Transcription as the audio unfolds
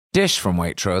Dish from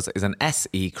Waitrose is an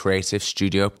SE Creative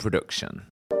Studio production.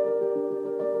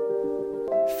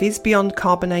 Fizz beyond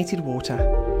carbonated water.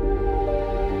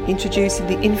 Introducing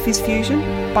the InFizz Fusion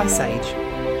by Sage.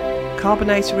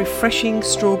 Carbonate a refreshing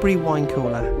strawberry wine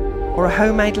cooler or a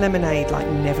homemade lemonade like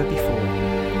never before.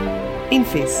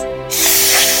 InFizz.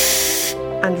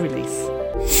 And release.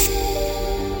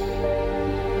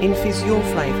 InFizz your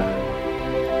flavour.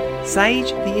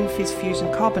 Sage, the InFizz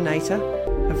Fusion Carbonator,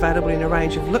 available in a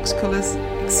range of luxe colours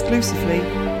exclusively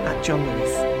at John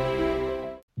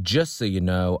Lewis. Just so you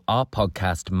know, our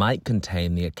podcast might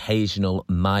contain the occasional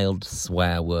mild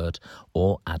swear word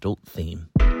or adult theme.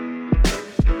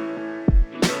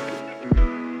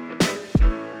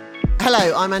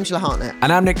 Hello, I'm Angela Hartnett.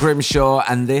 And I'm Nick Grimshaw,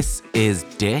 and this is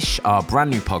Dish, our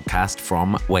brand new podcast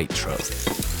from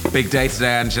Waitrose. Big day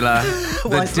today, Angela.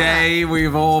 The day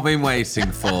we've all been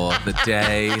waiting for. The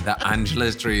day that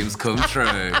Angela's dreams come true.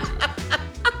 I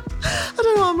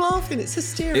don't know why I'm laughing. It's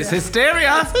hysteria. It's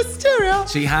hysteria. It's hysteria.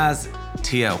 She has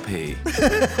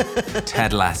TLP.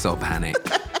 Ted Lasso panic.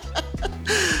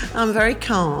 I'm very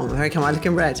calm. I'm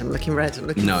looking red. I'm looking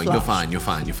No, flush. you're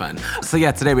fine. So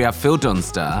yeah, today we have Phil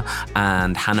Dunster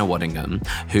and Hannah Waddingham,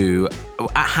 who...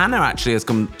 Hannah actually has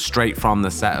come straight from the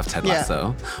set of Ted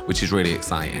Lasso, which is really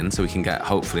exciting. So we can get,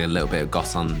 hopefully, a little bit of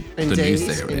goss on the new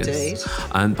series. Indeed.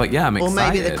 But yeah, I'm excited. Or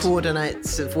maybe the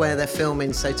coordinates of where they're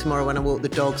filming, so tomorrow when I walk the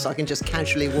dogs, I can just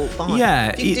casually walk by.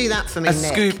 Yeah. You can do that for me, a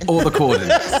Nick. scoop all the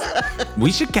coordinates.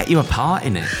 We should get you a part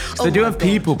in it. So they do have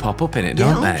people pop up in it,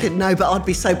 don't they? No, but I'd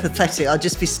be so pathetic. I'd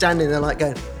just be standing there like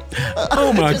going...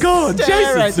 Oh my God,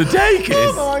 Jason Sudeikis.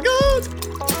 Oh my God.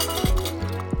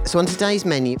 So on today's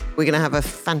menu, we're going to have a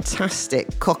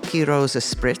fantastic Cocky Rosa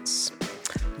Spritz.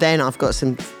 Then I've got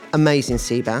some amazing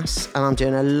sea bass, and I'm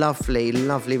doing a lovely,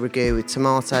 lovely ragu with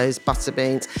tomatoes, butter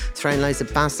beans, throwing loads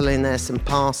of basil in there, some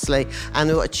parsley, and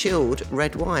we've got a chilled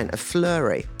red wine, a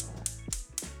flurry.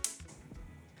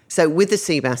 So with the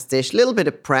sea bass dish, a little bit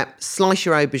of prep, slice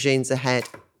your aubergines ahead,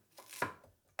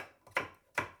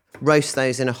 roast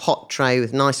those in a hot tray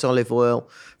with nice olive oil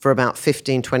for about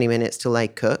 15-20 minutes till they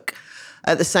cook.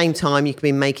 At the same time, you can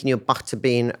be making your butter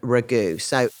bean ragu.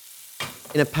 So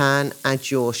in a pan,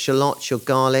 add your shallots, your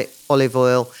garlic, olive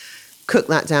oil, cook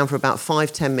that down for about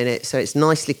 5-10 minutes so it's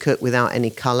nicely cooked without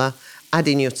any colour. Add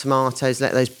in your tomatoes,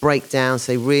 let those break down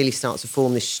so they really start to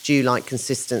form this stew-like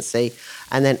consistency,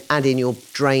 and then add in your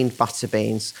drained butter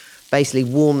beans. Basically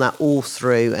warm that all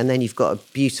through, and then you've got a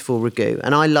beautiful ragu.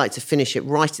 And I like to finish it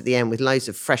right at the end with loads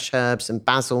of fresh herbs and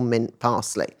basil, mint,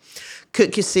 parsley.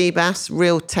 Cook your sea bass.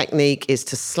 Real technique is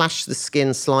to slash the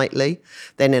skin slightly,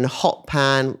 then in a hot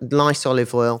pan, nice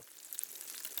olive oil.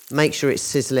 Make sure it's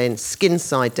sizzling, skin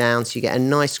side down, so you get a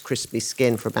nice crispy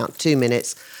skin for about 2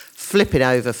 minutes. Flip it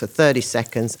over for 30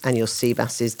 seconds, and your sea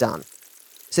bass is done.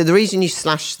 So the reason you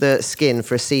slash the skin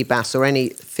for a sea bass or any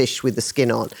fish with the skin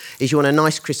on is you want a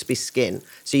nice crispy skin.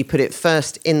 So you put it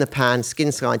first in the pan,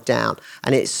 skin side down,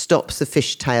 and it stops the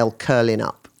fish tail curling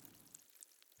up.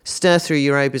 Stir through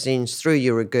your aubergines, through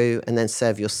your ragu, and then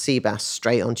serve your sea bass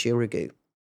straight onto your ragu.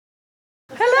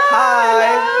 Hello!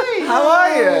 Hi! How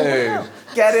are you?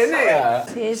 Get in here.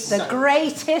 It is the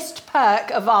greatest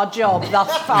perk of our job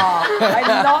thus far.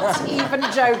 I'm not even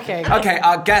joking. Okay,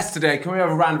 our guest today, can we have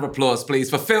a round of applause, please,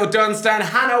 for Phil Dunster and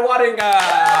Hannah Waddingham?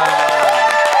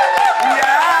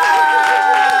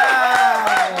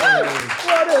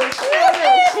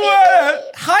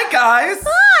 Hi, guys.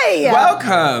 Hi.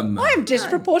 Welcome. I'm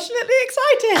disproportionately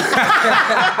excited.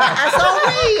 As are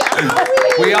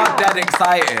we. We are dead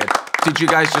excited. Did you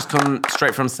guys just come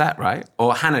straight from set, right?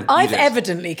 Or Hannah? I've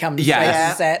evidently come straight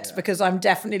Yes. to set because I'm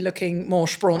definitely looking more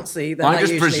sprawnsy than I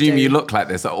just usually presume do. you look like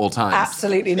this at all times.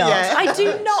 Absolutely not. Yeah. I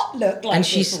do not look like And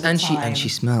this all the time. she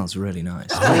smells really nice.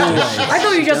 I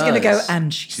thought you were just going to go,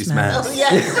 and she smells. And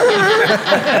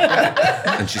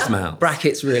she smells.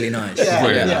 Brackets really nice.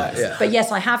 Really nice. But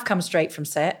yes, I have come straight from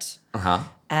set. Uh-huh.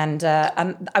 And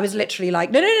I was literally like,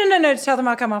 no, tell them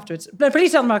I'll come afterwards. No,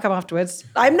 please tell them I'll come afterwards.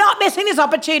 I'm not missing this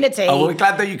opportunity. Oh, well, we're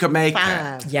glad that you could make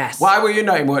it. Yes. Why were you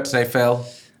not in work today, Phil?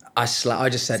 I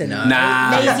just said no.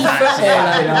 Nah. Lazy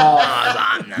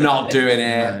footballer. Not doing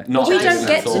it. Not We doing don't it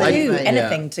get at all. to do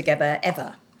anything together,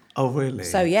 ever. Oh, really?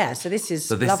 So, yeah, so this is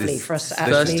this lovely is for us to the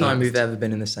actually... First time we've ever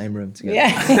been in the same room together.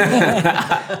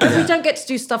 Yeah. Because we don't get to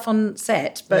do stuff on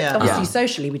set, but obviously Yeah.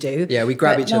 socially we do. Yeah, we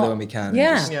grab but each other not- when we can.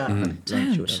 Yeah.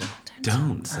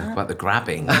 Don't say about the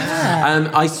grabbing.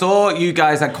 I saw you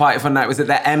guys had quite a fun night. Was it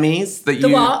the Emmys that you?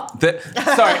 what?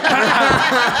 Sorry.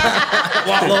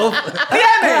 What, love? The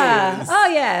Emmys. Oh,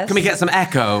 yes. Can we get some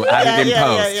echo added in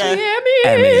post? Yeah.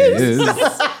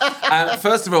 Emmys.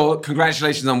 First of all,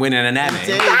 congratulations on winning an Emmy.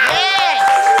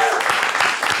 Yes!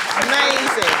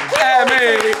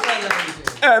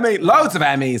 Emmy, loads of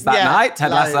Emmys that night.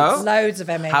 Ted Lasso. Loads of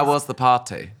Emmys. How was the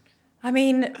party? I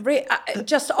mean,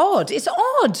 just odd. It's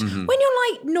odd when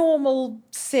you're like normal,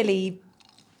 silly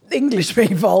English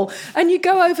people and you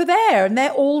go over there and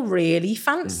they're all really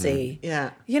fancy.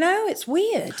 Yeah. You know, it's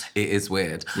weird. It is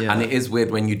weird. Yeah. And it is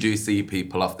weird when you do see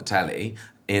people off the telly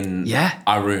in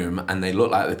our room and they look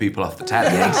like the people off the telly.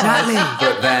 Yeah, exactly.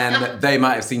 But then they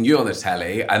might have seen you on the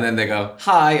telly and then they go,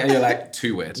 hi, and you're like,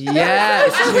 too weird. Yeah,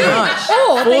 it's too much.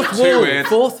 Or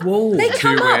Fourth wall. they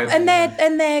come Too up weird.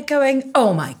 and they're going,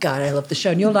 oh my God, I love the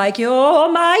show. And you're like, you're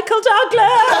Michael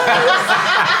Douglas.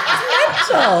 It's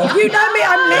mental. You know me,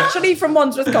 I'm literally from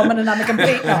Wandsworth Common and I'm a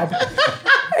complete knob.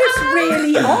 It's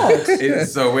really odd.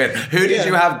 It's so weird. Who did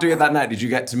you have do it that night? Did you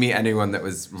get to meet anyone that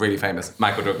was really famous?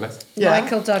 Michael Douglas? Yeah.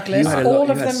 Michael Douglas, You had all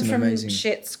of you had them some from amazing-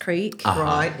 Schitt's Creek.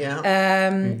 Right,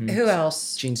 yeah. Who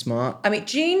else? Gene Smart. I mean,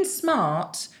 Jean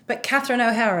Smart, but Catherine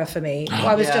O'Hara for me.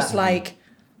 I was just like,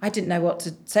 I didn't know what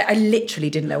to say. I literally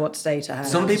didn't know what to say to her.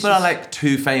 Some people are like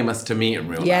too famous to meet in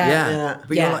real life. Yeah.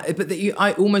 But Yeah. you're like, but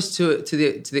I almost to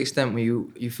the extent where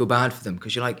you feel bad for them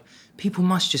because you're like, people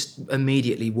must just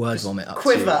immediately word vomit up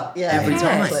Quiver, to you yeah. every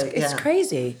time. It's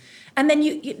crazy. And then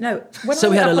you know, when So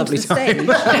I we went had a up onto lovely the time. stage,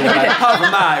 Apart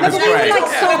from that, it No, was but we were great. like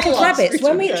startled Yeah. rabbits.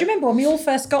 Yeah. Do you remember when we all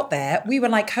first got there? We were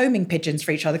like homing pigeons for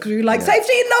each other because we were like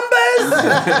safety in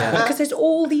numbers because there's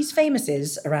all these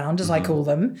famouses around, as I call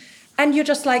them, and you're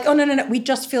just like, oh no, we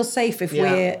just feel safe if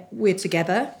we're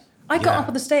together. I got up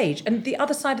on the stage, and the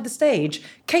other side of the stage,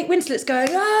 Kate Winslet's going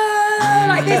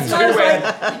like this. And I was like,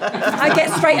 I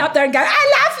get straight up there and go, I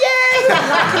love you,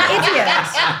 like an idiot.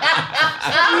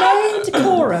 No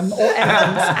decorum or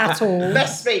elegance at all.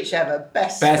 Best speech ever.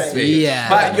 Best Best speech. speech. Yeah.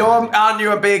 But aren't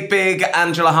you a big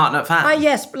Angela Hartnett fan?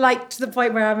 Yes, but like to the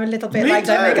point where I'm a little bit Me like,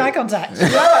 don't too. make eye contact.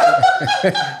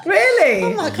 Really?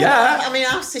 Oh my God. Yeah. I mean,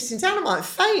 I was sitting down, I might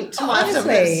faint. I might have to have a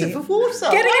Honestly. sip of water.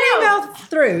 Getting an email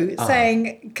through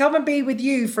saying, come and be with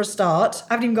you for a start.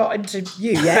 I haven't even got into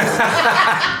you yet.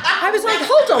 I was like,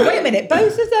 hold on, wait a minute.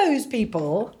 Both of those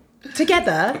people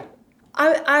together,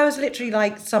 I was literally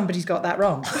like, somebody's got that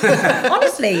wrong.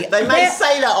 Honestly. They may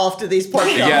say that after these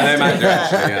podcasts. Yeah, they might do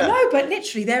actually, yeah. No, but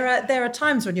literally, there are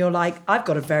times when you're like, I've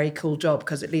got a very cool job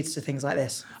because it leads to things like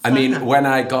this. I mean, when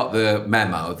I got the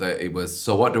memo that it was,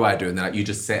 so what do I do? And they're like, you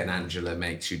just sit and Angela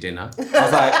makes you dinner. I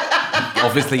was like,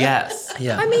 obviously yes.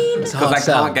 Yeah. I mean, It's a Because hard I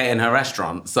sell. can't get in her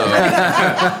restaurant, so so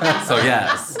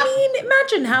yes. I mean,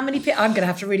 imagine how many people. I'm going to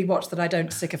have to really watch that I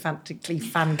don't sycophantically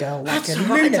fangirl like That's a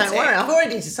right, lunatic. don't worry. I've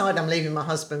already decided I'm leaving my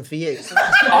husband for you. So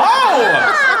that's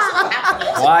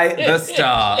Oh! Quite the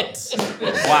start.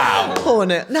 Wow.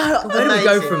 corner. No, Where do we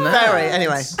go from there? Very.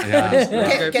 Anyway. Yeah.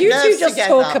 Get You two nerves just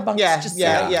together. talk amongst yeah,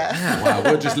 yourselves. yeah. Wow,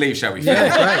 we'll just leave, shall we? Yeah,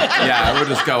 great. Yeah, we'll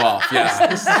just go off. Yeah.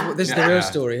 This is the real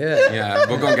story here. Yeah,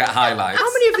 we'll go and get highlights.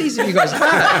 How many of these have you guys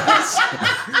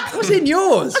had? What's in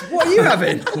yours? What are you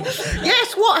having?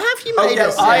 Yes, what have you made Okay,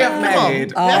 us? I Sam? have Come on.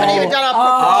 made- We haven't even done our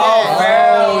Oh, proper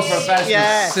very professional.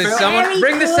 Yes. So someone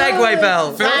bring the Segway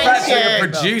bell. Phil's Thank actually a you.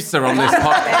 producer on this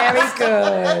podcast. Very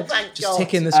good. Thank Just God.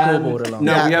 ticking the scoreboard along.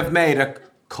 No, Yeah. we have made a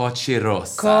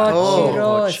coccirosa.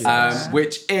 Churros.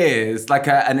 Which is like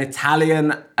an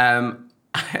Italian,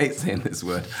 I hate saying this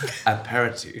word,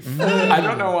 aperitif. I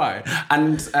don't know why.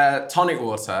 And tonic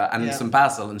water and some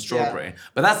basil and strawberry.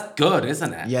 But that's good,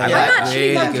 isn't it? Yeah, I yeah. like I'm that. actually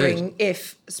Really wondering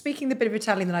if, speaking the bit of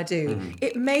Italian that I do,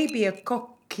 it may be a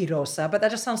cocchirosa, but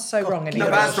that just sounds so wrong in No,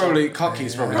 English. that's probably,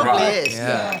 cocky's probably Probably right. is.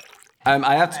 Yeah.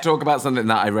 I have to talk about something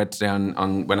that I read today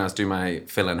on when I was doing my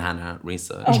Phil and Hannah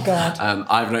research. Oh, God.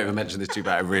 I've not even mentioned this to you,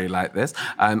 but I really like this.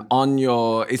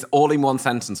 It's all in one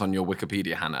sentence on your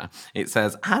Wikipedia, Hannah. It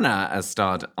says, Hannah has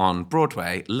starred on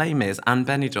Broadway, Les Mis and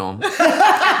Benidorm.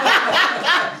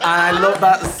 And I love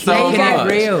that so Making it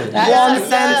much. real. One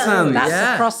sentence. That's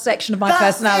Yeah. a cross-section of my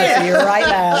personality right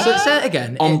there. So say it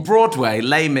again. On Broadway,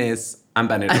 Les Mis and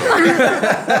Benidorm.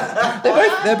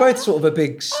 They're both sort of a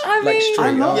big mean, street.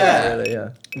 I love aren't it. they? Yeah.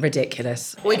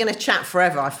 Ridiculous. We're going to chat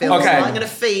forever, I feel. Okay. So I'm going to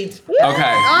feed.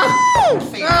 Okay.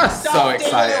 So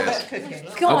excited.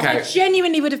 God, Okay. I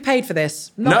genuinely would have paid for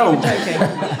this. Not even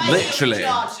joking. Literally.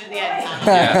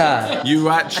 Yeah. You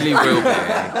actually will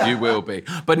be. You will be.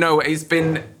 But no, it's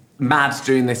been mad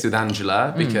doing this with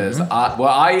Angela because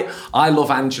I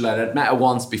love Angela. I'd met her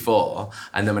once before,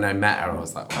 and then when I met her, I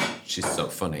was like, wow, she's so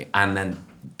funny. And then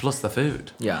plus the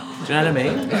food. Yeah. Do you know what I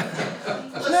mean? Do you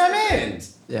know what I mean?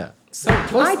 Yeah. So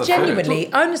plus I the genuinely,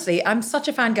 food. honestly, I'm such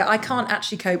a fangirl. I can't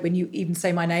actually cope when you even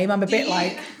say my name. I'm a bit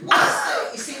like,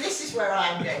 You see, this is is where I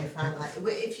am getting found. Like,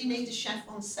 if you need a chef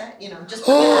on set, just.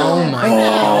 Oh my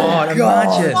God!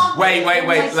 Imagine.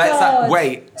 Wait.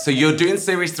 Wait. So you're doing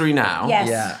series 3 now. Yes.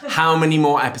 Yeah. How many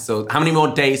more episodes? How many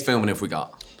more days filming have we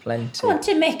got? Plenty. I want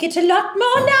to make it a lot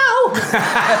more now.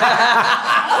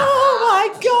 Oh my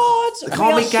God!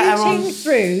 Can't we are get her on- shooting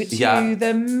through to Yeah.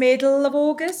 the middle of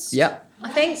August. Yep. I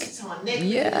think.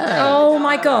 Yeah. Oh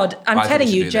my God! I'm I think telling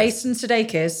we should you, do this. Jason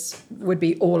Sudeikis would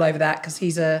be all over that because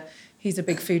he's a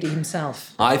big foodie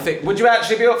himself. I think. Would you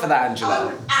actually be up for that,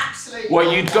 Angela? Absolutely.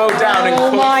 Well, you'd go down and Oh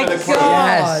cook my for the crew.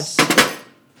 God! Yes.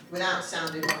 Without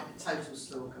sounding like a total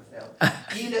stalker, Phil,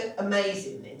 you look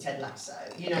amazing in Ted Lasso.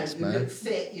 You man. look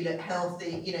fit, you look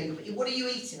healthy. What are you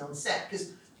eating on set?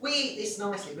 Because we eat this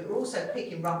nicely, but we're also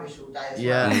picking rubbish all day as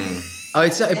Yeah. well. Oh,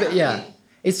 it's so, but yeah,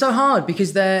 it's so hard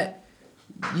because there's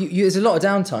a lot of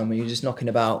downtime when you're just knocking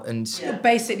about and You're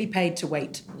basically paid to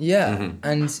wait. and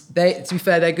to be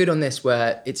fair, they're good on this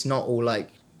where it's not all like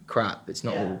crap. It's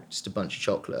not all just a bunch of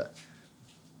chocolate,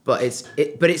 but it's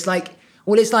like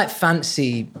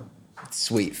fancy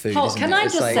sweet food. Paul, isn't can it? I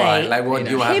It's just like, say, Like what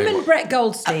You you know. have? him and Brett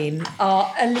Goldstein you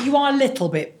are a little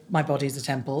bit, my body's a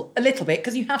temple, a little bit,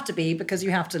 because you have to be, because you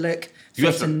have to look You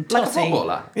have fit to, and like a totty.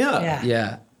 footballer. Yeah.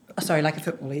 yeah, Oh, sorry, like a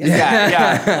footballer.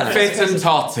 Yeah. Fit and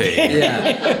totty.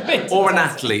 yeah. Or an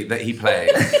athlete that he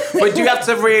played. But do you have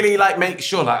to really like make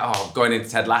sure, like, going into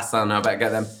Ted Lasso, now I better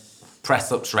get them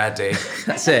press ups ready.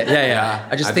 That's it. Yeah.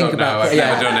 I just think don't know, about I've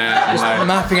never done it. just Like-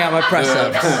 mapping out my press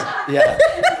ups. Yeah,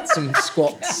 some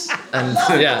squats and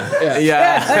yeah.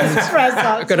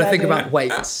 Yeah. I've got to think about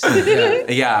weights. Yeah.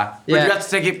 Yeah. But Yeah. you have to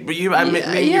take it. If you're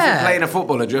playing a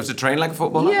footballer, do you have to train like a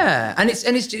footballer? Yeah, and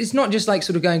it's not just like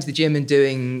sort of going to the gym and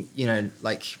doing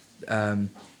like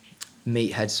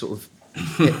meathead sort of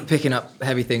picking up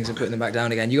heavy things and putting them back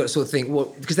down again. You got to sort of think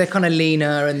because they're kind of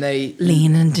leaner and they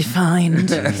Lean and defined.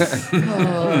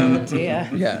 Oh dear.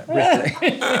 yeah. Really.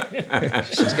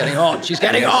 She's getting hot. She's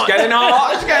getting hot. Getting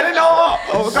hot. It's getting hot.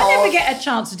 Oh, I God. never get a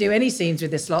chance to do any scenes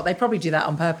with this lot. They probably do that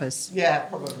on purpose. Yeah,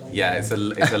 probably. Yeah, it's a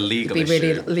legal Be issue.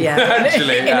 really,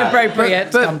 Actually, yeah.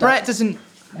 inappropriate. But conduct. Brett doesn't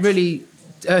really.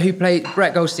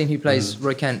 Brett Goldstein, who plays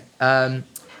Roy Kent.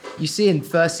 You see in the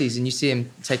first season, you see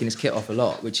him taking his kit off a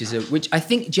lot, which I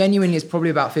think genuinely is probably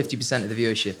about 50% of the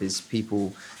viewership is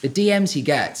people. The DMs he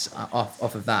gets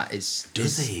off of that is.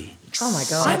 Does he? Oh my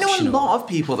God. I know a lot of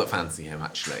people that fancy him,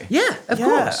 actually. Yeah, of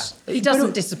course. He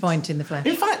doesn't disappoint in the flesh.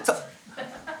 In fact,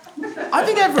 I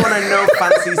think everyone I know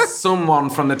fancies someone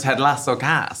from the Ted Lasso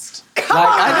cast.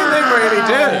 I think they really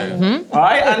do. Mm-hmm.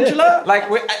 Right, Angela? Like,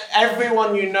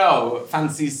 everyone you know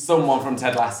fancies someone from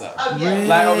Ted Lasso. Oh, yeah.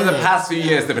 Like, over the past few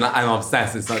years, they've been like, I'm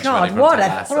obsessed with such God, from what Ted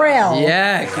a Lasso. thrill.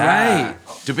 Yeah,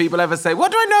 great. Do people ever say,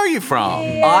 what do I know you from?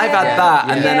 I've had that,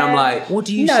 and then I'm like, What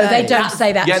do you No, say? they don't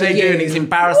say that yeah, to they you. do, and it's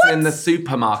embarrassing in the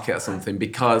supermarket or something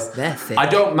because They're thick. I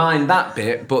don't mind that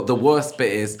bit, but the worst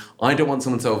bit is I don't want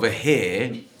someone to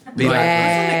overhear be like,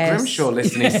 Yes. "Why Grimshaw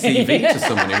listening his CV to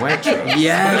someone in Waitrose?"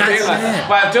 Yeah, Be that's like, it.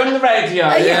 well, I've done the radio.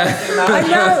 Yeah. I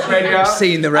know. Radio. I've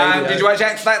seen the radio. Did you watch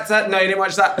X Factor? No, you didn't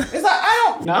watch that. It's like,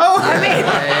 I don't know.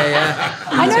 Yeah.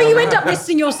 I know you end up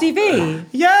listing your CV.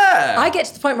 Yeah. I get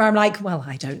to the point where I'm like, well,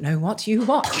 I don't know what you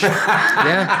watch.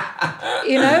 Yeah.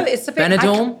 You know, it's a bit.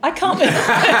 Benidorm? I can't.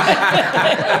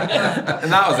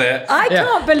 And that was it. I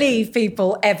can't believe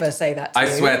people ever say that to I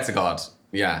you. swear to God.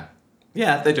 Yeah.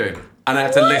 Yeah, they do. And I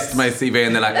have to list my CV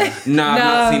and they're like, no, I've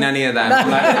not seen any of them. I'm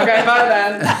like, okay, bye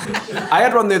then. I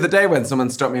had one the other day when someone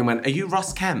stopped me and went, are you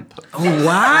Ross Kemp? Oh,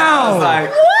 wow. I was like,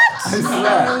 what? I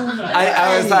swear.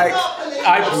 I was like,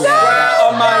 I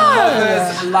swear on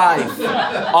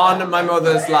my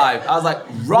mother's life. I was like,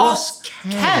 Ross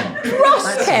Kemp.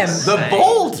 Ross Kemp. The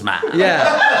bald man.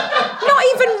 Yeah. Not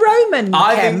even Roman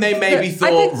I Kemp. think they maybe I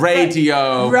thought think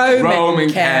radio Roman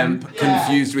Kemp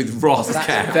confused with Ross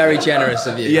Kemp. Very generous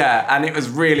of you. Yeah, and it was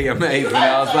really amazing.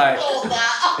 I was like,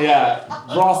 yeah,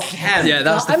 Ross Kemp. Yeah,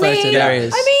 that's the I photo. mean, There he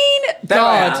is. There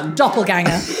I God, am.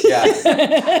 doppelganger.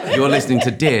 Yeah. You're listening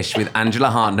to Dish with Angela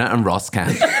Hartner and Ross Kemp.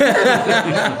 In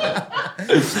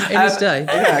his day.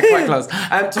 Yeah, quite close.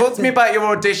 Talk to me about your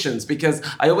auditions because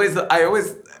I always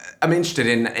am interested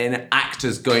in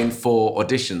actors going for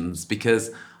auditions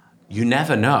because you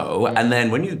never know, and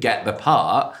then when you get the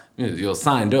part, you're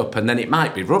signed up, and then it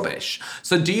might be rubbish.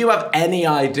 So, do you have any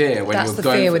idea when That's you're the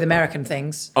going? fear with American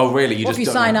things. Oh, really? You What just if you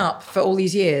don't sign know? up for all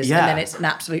these years Yeah. and then it's an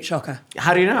absolute shocker?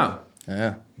 How do you know?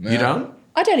 Yeah. You don't?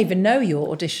 I don't even know your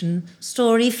audition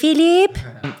story, Philip.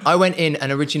 I went in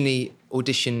and originally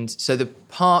auditioned. So the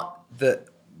part that,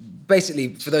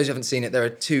 basically, for those who haven't seen it, there are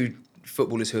two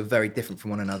footballers who are very different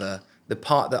from one another. The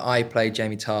part that I played,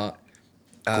 Jamie Tart,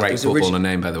 Great footballer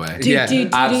name, by the way.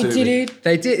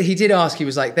 Absolutely. He did ask. He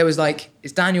was like,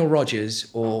 it's Daniel Rodgers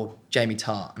or Jamie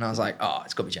Tart, and I was like, oh,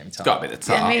 it's got to be Jamie Tart. Got to be the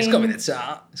Tart. Yeah, it's got to be the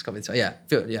Tart. It's got to be the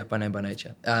Tart. Yeah, by name, by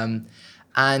nature.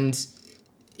 And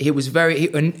it was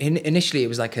initially it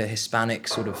was like a Hispanic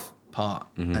sort of part,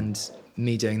 and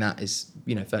me doing that is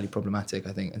fairly problematic,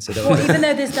 I think. And so even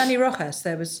though there's Danny Rojas,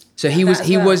 there was. So he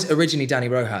was originally Danny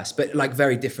Rojas, but like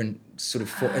very different sort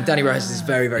of. And Danny Rojas is this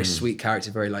very very sweet character,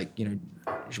 very like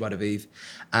joie de vivre,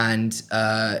 and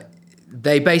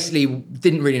they basically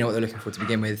didn't really know what they were looking for to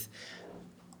begin with.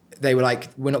 They were like,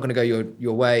 we're not going to go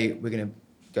your way. We're going to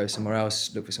go somewhere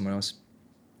else, look for somewhere else.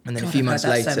 And then a few months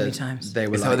later, they were Is that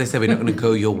like, what they said? We're not going to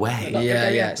go your way.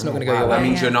 Yeah, it's not going to go your way. That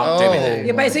means you're not doing it.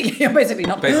 You're basically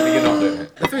not. Basically, you're not doing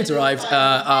it. The food's arrived.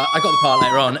 I got the part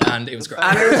later on, and it was great.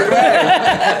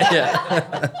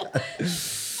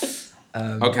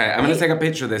 Okay, I'm going to take a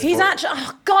picture of this. He's actually.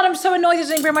 Oh God, I'm so annoyed he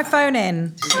didn't bring my phone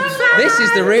in. This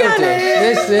is the real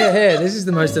dish. This is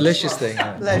the most delicious thing.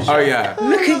 Oh yeah.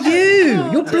 Look at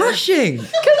you. You're blushing.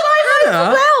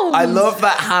 Well, I love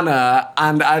that Hannah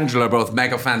and Angela are both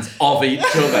mega fans of each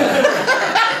other.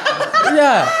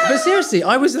 Yeah, but seriously,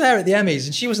 I was there at the Emmys,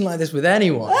 and she wasn't like this with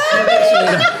anyone.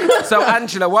 So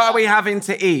Angela, what are we having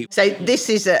to eat? So this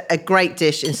is a great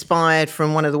dish inspired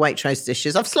from one of the Waitrose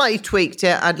dishes. I've slightly tweaked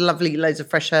it. I had loads of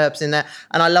fresh herbs in there.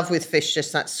 And I love with fish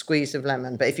just that squeeze of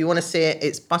lemon. But if you want to see it,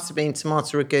 it's butter bean,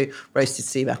 tomato ragout, roasted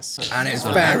sea bass. And it's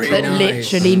very That nice.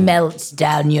 literally melts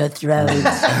down your throat.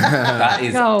 That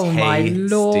is oh my tasty.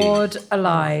 Lord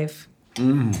alive.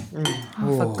 Oh,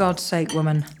 for God's sake,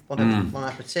 woman. Bon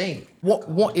appetit.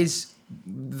 What is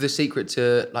the secret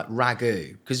to like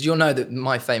ragu? Because you'll know that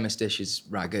my famous dish is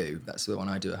ragu. That's the one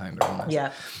I do at home. Everyone knows.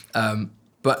 Yeah.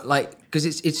 But like, because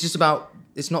it's just about,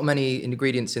 it's not many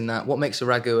ingredients in that. What makes a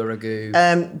ragu a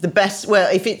ragu? The best, well,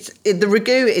 the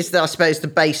ragu is, I suppose, the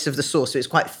base of the sauce, so it's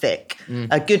quite thick.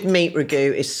 A good meat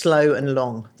ragu is slow and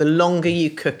long. The longer you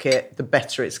cook it, the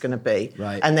better it's going to be.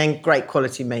 Right. And then great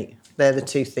quality meat. They're the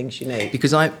two things you need.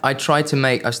 Because I started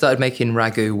making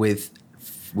ragu with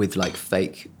like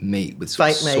fake meat, with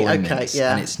sort of Fake meat, soy okay, mince,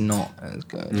 yeah. and it's not as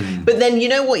good. But then you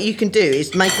know what you can do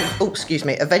is make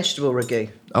a vegetable ragu.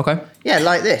 Okay. Yeah,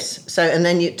 like this. So, and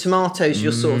then tomatoes,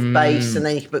 your sort of base, and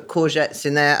then you can put courgettes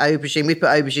in there, aubergine. We put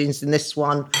aubergines in this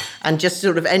one, and just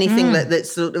sort of anything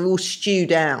that's sort of all stew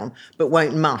down but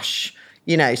won't mush.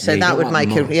 So Yeah, you that don't would want make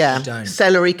mush, don't.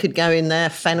 Celery could go in there,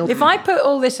 fennel. If I put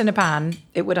all this in a pan,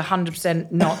 it would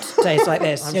 100% not taste like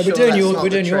this. Yeah, we're doing your- we're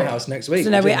doing your house next week.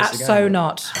 So no, we're doing this so again.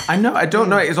 not. I know, I don't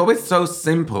know. It's always so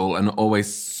simple and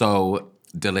always so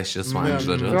delicious what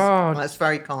Angela does. God. That's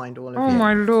very kind, all of Oh you.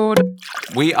 my Lord.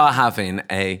 We are having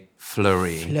a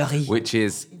flurry, Flurry. which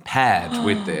is paired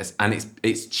with this, and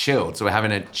it's chilled. So we're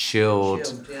having a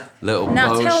chilled little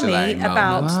Now tell Beaujolais me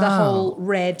about moment. the whole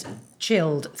red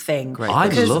chilled thing. I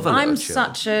Because love a little I'm chill.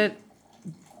 such a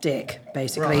dick,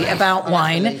 basically, Right. about I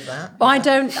wine. believe that. But I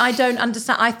don't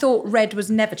understand. I thought red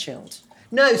was never chilled.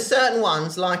 No, certain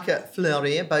ones, like a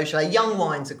Fleury, a Beaujolais, young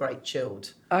wines are great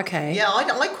chilled. Okay. Yeah,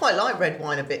 I quite like red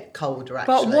wine a bit colder,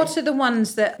 actually. But what are the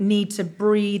ones that need to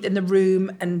breathe in the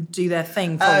room and do their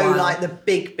thing for a while? like the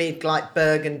big, like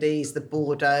Burgundies, the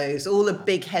Bordeaux, all the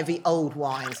big, heavy old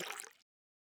wines.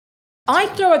 I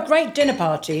throw a great dinner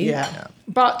party. Yeah.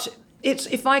 But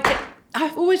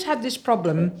I've always had this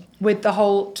problem with the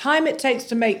whole time it takes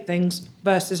to make things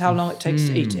versus how long it takes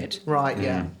to eat it. Right,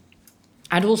 yeah.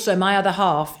 And also my other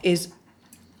half is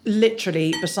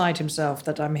literally beside himself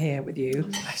that I'm here with you.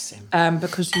 Bless him.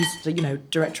 Because he's the,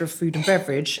 director of food and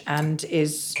beverage and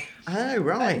is, Oh,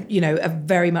 right. a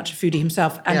very much a foodie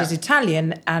himself and Yeah. is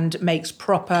Italian and makes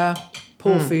proper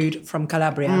poor food from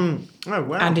Calabria. Oh,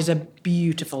 wow. And is a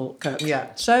beautiful cook. Yeah.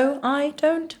 So I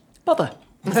don't bother.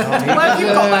 Where have you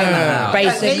got that now?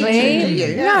 Basically, need to, do you?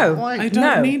 Yeah, no, why? I don't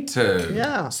no. need to.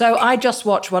 Yeah. So I just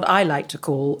watch what I like to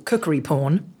call cookery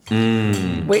porn,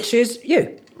 which is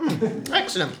you.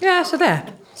 Excellent. Yeah, so there.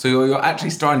 So you're actually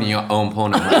starting your own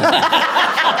porn.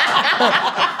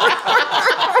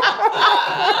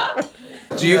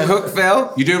 Do you cook,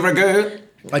 Phil? You do ragu?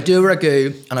 I do a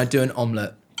ragu and I do an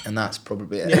omelette, and that's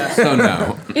probably it. Yeah. So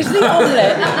no. Is the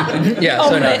omelette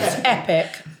So no.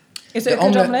 epic? Is it a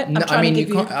good omelette? I'm No, trying I mean, to you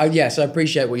give can't. Yes, I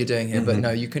appreciate what you're doing here, but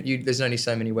no, you can. There's only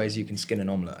so many ways you can skin an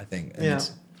omelette. I think.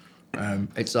 And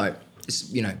it's like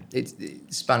it's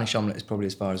Spanish omelette is probably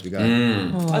as far as we go.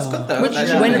 That's good though. Which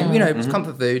when it's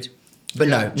comfort food, but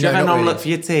no. Do you have an omelette for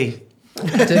your tea? for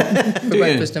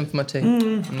breakfast and for my tea.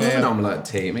 An omelette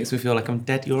tea. It makes me feel like I'm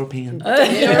dead European. Cheers,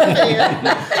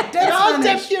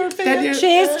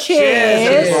 cheers.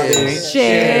 Cheers.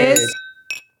 Cheers.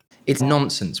 It's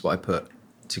nonsense what I put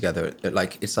together.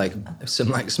 It's like some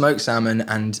like smoked salmon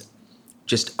and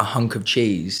just a hunk of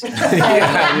cheese. Bunched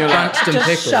and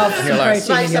pickled. Shove And you're like,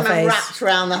 protein in your Someone face. wrapped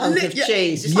around the hunk of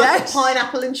cheese. It's Yes. like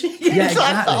pineapple and cheese. Yeah, It's like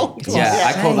exactly. old one.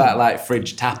 Yeah, I call that like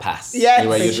fridge tapas. Yeah,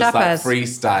 where you're fridge just like tapas.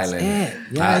 freestyling.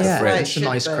 yeah, at the yeah. fridge. Right. Some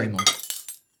ice cream on.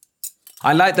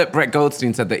 I like that Brett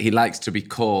Goldstein said that he likes to be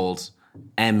called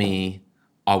Emmy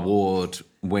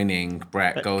award-winning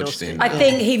Brett Goldstein. I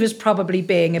think he was probably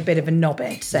being a bit of a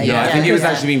knobhead. So I think he was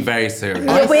actually being very serious.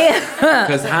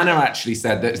 Because Hannah actually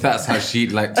said that that's how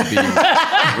she'd like to be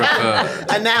referred.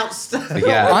 Announced.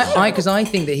 Yeah. Because I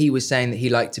think that he was saying that he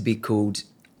liked to be called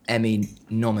Emmy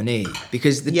nominee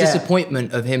because the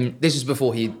disappointment of him. This was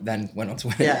before he then went on to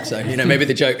win. Yeah. So maybe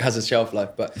the joke has a shelf life,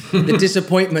 but the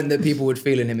disappointment that people would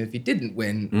feel in him if he didn't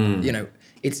win.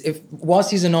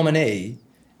 Whilst he's a nominee,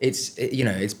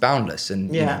 it's boundless, and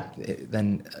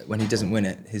then when he doesn't win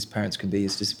it, his parents can be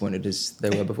as disappointed as they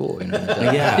were before.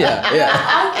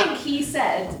 I think he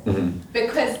said,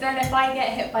 because then if I get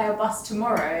hit by a bus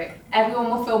tomorrow,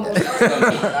 everyone will feel more sorry for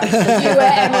me. you were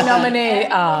Emmy nominee.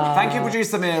 Thank you,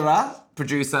 producer Mira,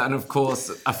 producer, and of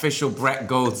course, official Brett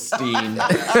Goldstein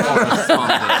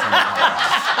correspondent.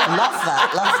 Love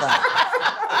that.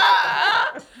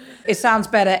 It sounds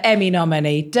better. Emmy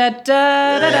nominee. Da, da,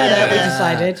 da, da, da, we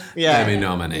decided. Yeah. Emmy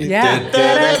nominee. Yeah. Da,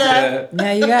 da, da, da.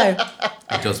 There you go.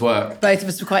 It does work. Both of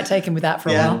us were quite taken with that for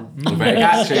a while. Very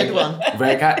catchy. Good one.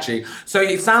 Very catchy. So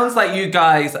it sounds like you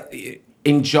guys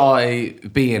enjoy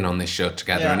being on this show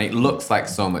together, and it looks like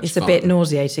so much It's fun. a bit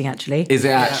nauseating, actually. Is it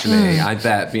actually? I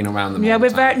bet, being around them all the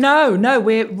time.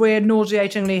 We're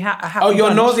nauseatingly happy. Oh, you're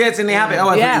bunch. nauseatingly happy? Oh,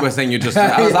 I thought you were saying you just...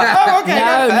 I was like, oh, okay.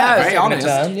 No, fair, no. very honest.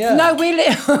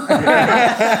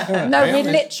 No, we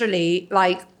literally,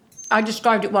 like, I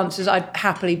described it once as I'd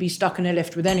happily be stuck in a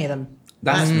lift with any of them.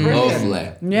 That's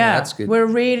lovely. Yeah, that's good. We're a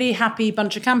really happy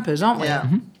bunch of campers, aren't we? Yeah.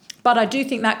 But I do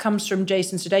think that comes from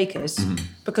Jason Sudeikis,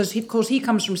 because of course he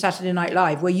comes from Saturday Night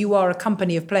Live, where you are a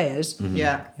company of players.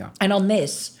 Yeah. And on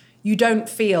this, you don't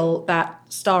feel that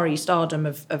starry stardom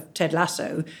of Ted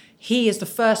Lasso. He is the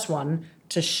first one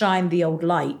to shine the old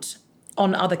light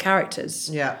on other characters.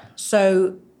 Yeah.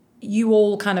 So you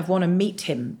all kind of want to meet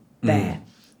him there.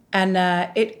 And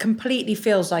it completely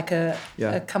feels like a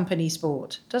company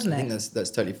sport, doesn't it? I think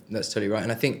that's totally right,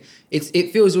 and I think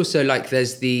it feels also like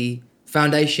there's the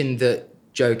foundation that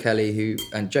Joe Kelly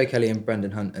and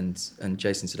Brendan Hunt and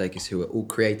Jason Sudeikis, who are all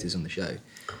creators on the show,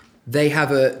 they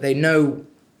know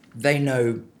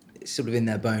sort of in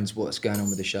their bones what's going on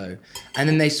with the show, and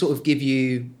then they sort of give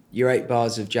you your 8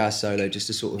 bars of jazz solo just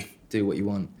to sort of do what you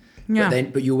want. Yeah.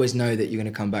 But you always know that you're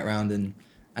going to come back round and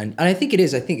I think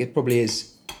it probably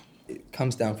is. It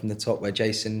comes down from the top where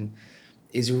Jason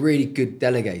is a really good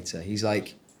delegator. He's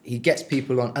like, he gets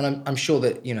people on, and I'm sure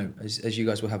that, as you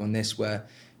guys will have on this, where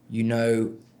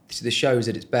so the show is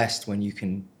at its best when you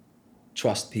can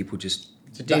trust people just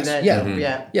To do their yeah,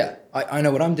 job, yeah. I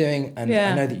know what I'm doing, and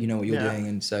Yeah. I know that you know what you're Yeah. doing,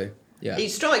 and so yeah. He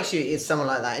strikes you as someone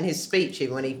like that in his speech,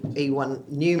 even when he won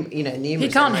numerous. He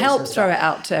can't Emmys help and throw stuff. it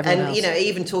out to everyone And else.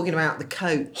 even talking about the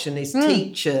coach and his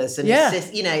teachers and Yeah. his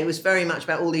it was very much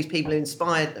about all these people who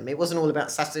inspired them. It wasn't all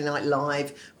about Saturday Night Live.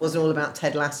 It wasn't all about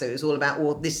Ted Lasso. It was all about,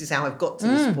 well, this is how I've got to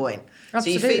this point. So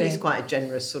you Absolutely. feel he's quite a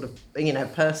generous sort of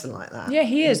person like that. Yeah,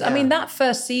 he is. I Yeah. mean, that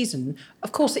first season,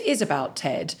 of course, it is about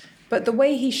Ted, but the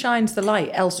way he shines the light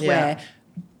elsewhere,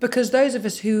 because those of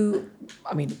us who,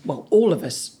 all of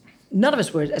us, none of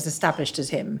us were as established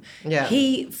as him. Yeah.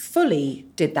 He fully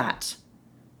did that.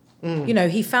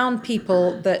 He found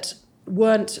people that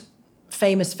weren't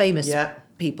famous Yeah.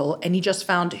 people, and he just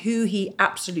found who he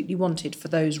absolutely wanted for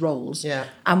those roles, Yeah.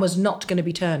 and was not going to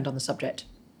be turned on the subject.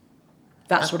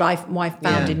 That's what I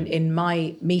found in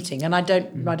my meeting, and I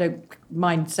don't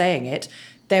mind saying it.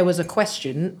 There was a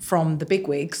question from the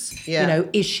bigwigs,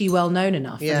 is she well known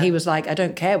enough? Yeah. And he was like, I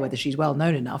don't care whether she's well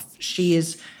known enough. She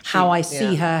is how I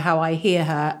see her, how I hear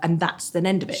her, and that's the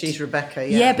end of it. She's Rebecca,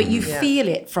 Yeah, but you feel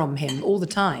it from him all the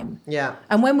time. Yeah.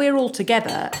 And when we're all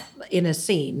together in a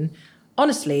scene,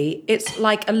 honestly, it's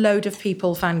like a load of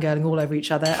people fangirling all over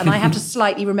each other, and I have to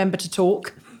slightly remember to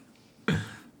talk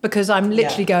because I'm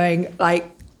literally going,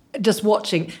 like, just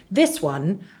watching. This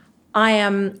one, I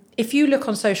am, if you look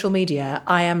on social media,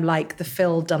 I am like the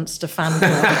Phil Dunster fan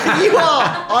club. You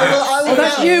are. I will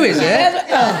That's you, is it?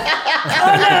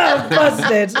 Oh no,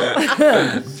 busted.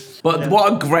 But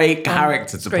what a great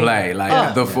character to screen. play.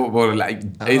 Like the footballer, like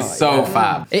it's so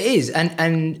fab. It is,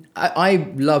 and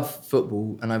I love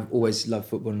football, and I've always loved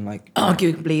football, and like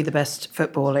Arguably the best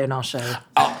footballer in our show.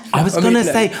 I was gonna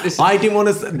say I didn't want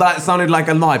to. That sounded like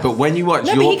a lie, but when you watch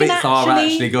No, but your he can bits are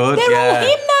actually good. They're all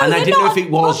him though. And I They're didn't know not if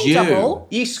it was body you. double.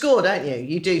 You score, don't you?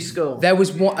 You do score. there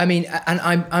was one. I mean, and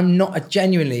I'm not a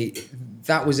genuinely.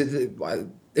 That was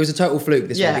it was a total fluke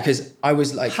this one because I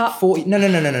was like 40.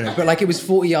 No. But like it was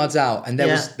 40 yards out, and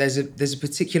there's a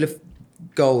particular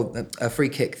goal, a free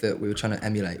kick that we were trying to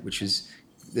emulate, which was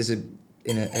a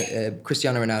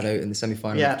Cristiano Ronaldo in the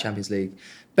semi-final of the Champions League.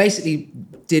 Basically,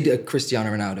 did a Cristiano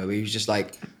Ronaldo. He was just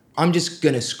like, I'm just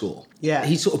gonna score. Yeah.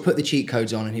 He sort of put the cheat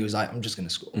codes on, and he was like, I'm just gonna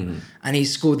score. And he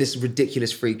scored this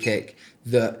ridiculous free kick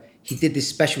that. He did this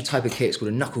special type of kick, it's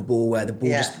called a knuckleball, where the ball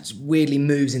just weirdly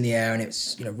moves in the air and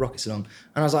it's rockets along.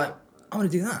 And I was like, I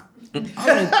want to do that. I'm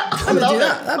gonna do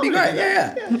that. That'd be great.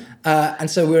 Yeah. And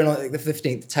so we were on like the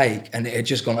 15th take, and it had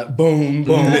just gone like boom,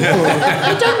 boom, boom. You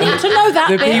don't need to know that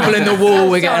The bit. people in the wall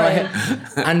were Sorry.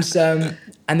 getting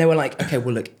and they were like, okay,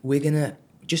 well look, we're gonna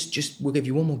we'll give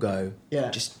you one more go. Yeah.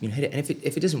 Just hit it, and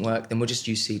if it doesn't work, then we'll just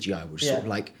use CGI. We'll just sort of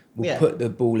like we'll Yeah. put the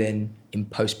ball in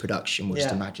post production. We'll just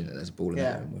Yeah. imagine that there's a ball in Yeah.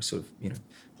 there, and we'll sort of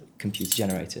computer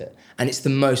generate it. And it's the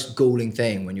most galling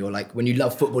thing when you're like when you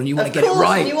love football and you want to get it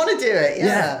right. You want to do it,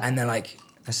 yeah. And they're like,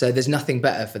 so there's nothing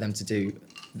better for them to do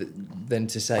than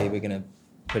to say we're gonna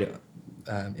put it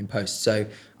in post. So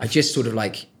I just sort of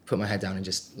like put my head down and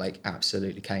just like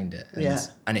absolutely caned it.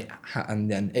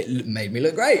 And then it made me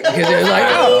look great because it was like,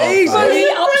 Fully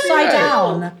easy. upside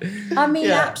down. I mean,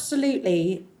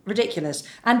 absolutely ridiculous.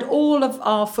 And all of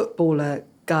our footballer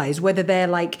guys, whether they're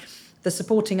like the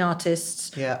supporting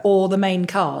artists or the main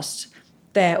cast,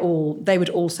 they would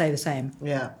all say the same.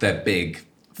 Yeah. They're big.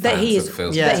 That he fans is. of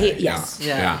Phil's That he, music. yes.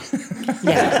 Yeah.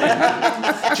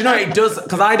 Yeah. Do you know it does?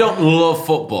 Because I don't love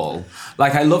football.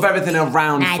 Like I love everything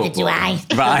around Neither football. do I.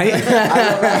 Right?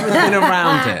 I love everything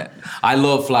around it. I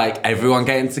love like everyone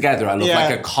getting together. I love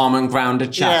like a common ground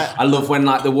of chat. Yeah. I love when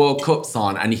like the World Cup's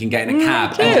on and you can get in a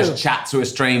cab and too. just chat to a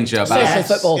stranger about Social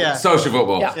football. Yeah. Social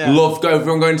football. Yeah. Love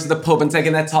everyone going to the pub and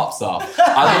taking their tops off.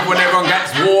 I love when everyone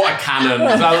gets water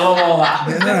cannons. I love all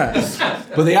that.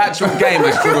 But the actual game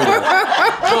I struggle with.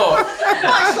 But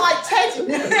Much like Ted.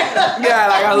 yeah,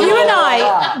 like I love You and all I,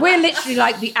 that. we're literally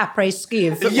like the après-ski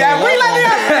of football. Yeah, we let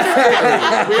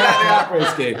the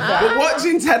après ski. But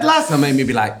watching Ted Lasso made me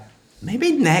be like,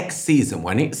 maybe next season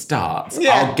when it starts,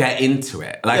 I'll get into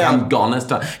it. Like I'm gonna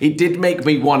start. It did make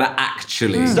me want to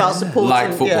actually Start supporting, like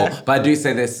football. yeah. But I do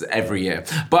say this every year.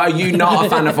 But are you not a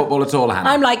fan of football at all, Hannah?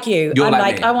 I'm like you. You're I'm like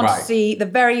like, me, I want right. to see the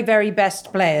very, very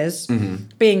best players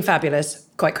being fabulous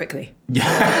quite quickly.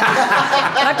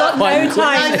 I've got no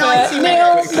time for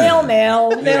 90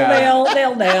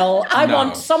 nil. I No.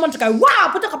 want someone to go,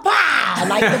 wow, ba-da-ka-pa,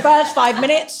 like the first 5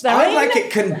 minutes. They're I in. like it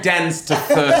condensed to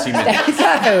 30 minutes.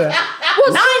 No.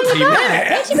 What's wrong with 90 that?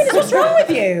 minutes? 90 minutes, what's wrong with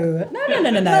you?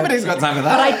 No. Nobody's got time for But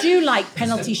that. I do like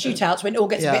penalty shootouts when it all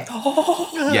gets a bit,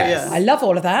 Yes. I love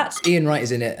all of that. Ian Wright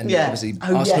is in it, and Yeah. obviously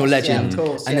Oh, Arsenal yes, yeah, legend. of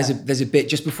course, and there's a bit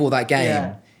just before that game.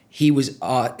 Yeah. It was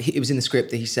in the script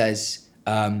that he says,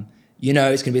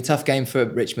 it's going to be a tough game for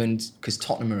Richmond because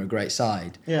Tottenham are a great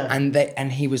side. Yeah.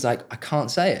 And he was like, I can't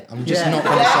say it. I'm just Yeah. not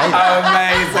going to say it.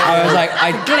 Amazing. I was like,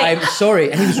 I'm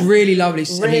sorry. And he was really lovely.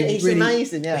 And Really, he he's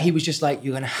amazing, yeah. He was just like,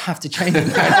 you're going to have to change it. I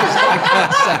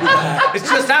can't say that. It's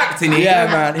just acting. Ian. Yeah,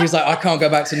 man. He was like, I can't go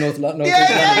back to North London. Said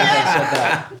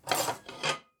that.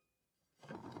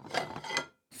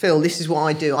 Phil, this is what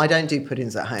I do. I don't do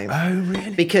puddings at home. Oh,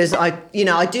 really? Because I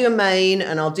do a main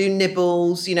and I'll do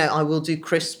nibbles. I will do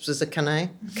crisps as a canap.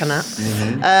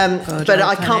 But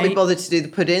I can't be bothered to do the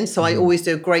pudding, so I always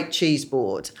do a great cheese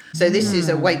board. So this is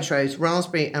a Waitrose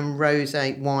raspberry and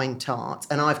rosé wine tart,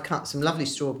 and I've cut some lovely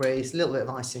strawberries, a little bit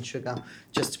of icing sugar,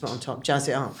 just to put on top, jazz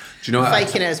it up. Do you know what?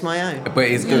 Faking it as my own. But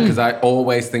it's good because I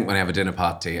always think when I have a dinner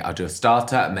party, I'll do a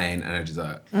starter, a main, and a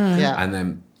dessert. Yeah. And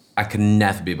then I can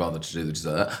never be bothered to do the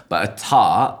dessert. But a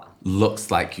tart looks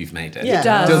like you've made it. Yeah. It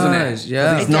does. Doesn't Does, it?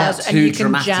 yeah. It's It not does, and too you can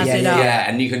dramatic. jazz it yeah, up.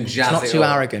 and you can jazz It's not it too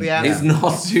up. arrogant. Yeah. It's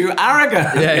not too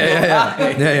arrogant.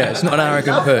 Yeah. It's not an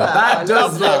arrogant put. That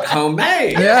does look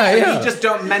homemade. Yeah. You just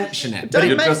don't mention it. Don't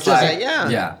You're mention just like, it, yeah.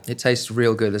 Yeah. It tastes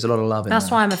real good. There's a lot of love in That's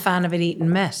there. why I'm a fan of an eat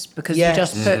and mess, because Yes. you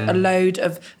just put a load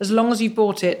of, as long as you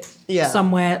bought it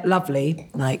somewhere lovely,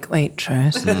 like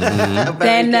Waitrose,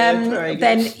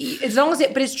 as long as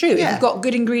but it's true. If Yeah. you've got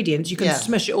good ingredients, you can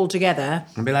smush it all together,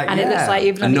 And be like, and it looks like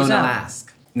you've done and it no one yourself.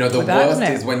 ask. No, the Like that, worst isn't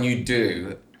it? is when you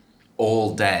do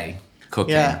all day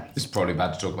cooking. Yeah. It's probably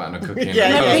bad to talk about in a cooking.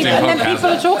 Yeah. And then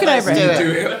people are talking over do it. it.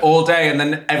 Do it all day, and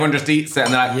then everyone just eats it,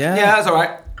 and they're like, Yeah. yeah that's all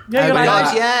right. Yeah, you're like,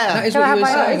 God, yeah. That is Can I what have you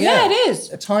were my own? saying. Yeah, it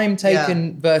is. A time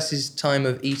taken versus time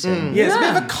of eating. Yeah, it's a bit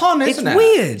of a con, It's isn't it?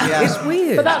 weird. Yeah. It's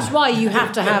weird. But that's why you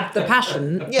have to have the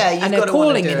passion Yeah, you've and got a to wanna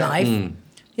calling do in it. life.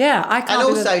 Yeah, I can't. And be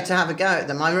the- also to have a go at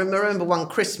them. I remember one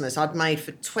Christmas I'd made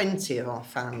for 20 of our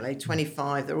family,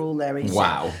 25, they're all there eating.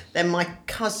 Wow. Then my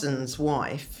cousin's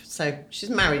wife, so she's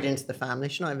married into the family,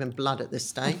 she's not even blood at this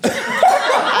stage.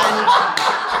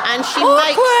 and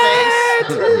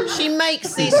she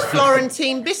makes these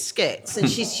Florentine biscuits. And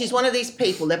she's one of these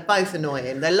people, they're both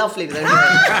annoying. They're lovely, but they're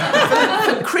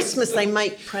annoying. for Christmas, they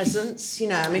make presents, you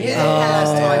know. I mean, who the hell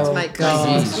has time to make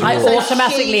presents? I So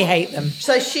automatically hate them.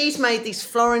 So she's made these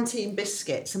Florentine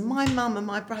biscuits, and my mum and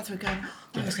my brother are going,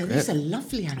 these are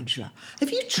lovely, Angela.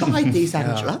 Have you tried these,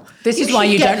 Angela? This is should why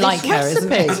you get don't like this her, isn't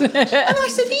recipe." it? And I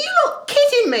said, are you not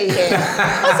kidding me here?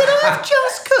 I said, I've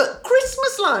just cooked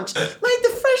Christmas lunch, made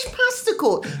the fresh pasta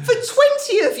court for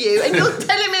 20 of you, and you're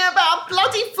telling me about a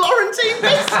bloody Florentine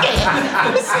biscuit.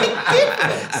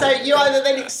 So you either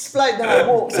then explode, then I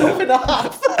walked off in a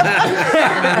huff.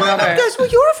 And my mum goes, well,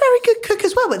 you're a very good cook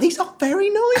as well, but these are very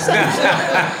nice,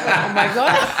 Angela. Oh my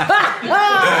God.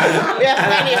 Yeah,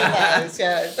 many of those,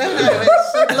 yeah. No,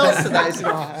 it's lots of those in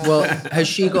our house. Well, has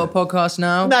she got a podcast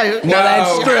now? No. Well, then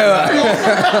screw her.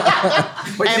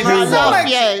 Emma, I love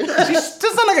you. She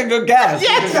does sound like a good guest.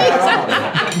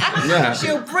 Yeah.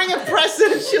 She'll bring a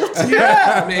present. She'll do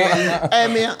I mean,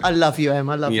 Emma, I love you,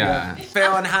 Emma. I love yeah. you.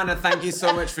 Phil and Hannah, thank you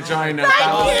so much for joining us. Thank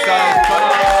That was you. so fun.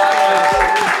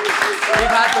 We've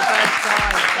had the best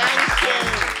time.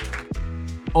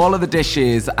 All of the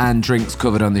dishes and drinks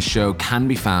covered on this show can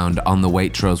be found on the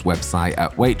Waitrose website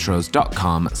at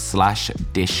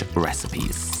waitrose.com/dish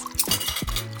recipes.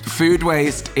 Food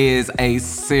waste is a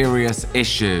serious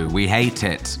issue. We hate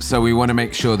it. So we want to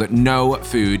make sure that no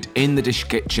food in the dish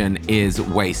kitchen is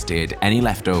wasted. Any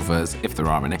leftovers, if there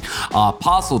are any, are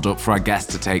parceled up for our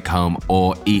guests to take home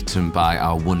or eaten by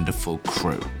our wonderful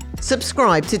crew.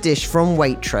 Subscribe to Dish from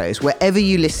Waitrose wherever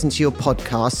you listen to your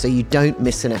podcast so you don't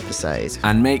miss an episode.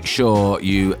 And make sure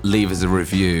you leave us a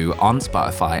review on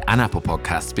Spotify and Apple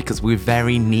Podcasts because we're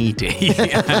very needy.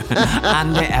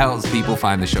 And it helps people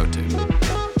find the show too.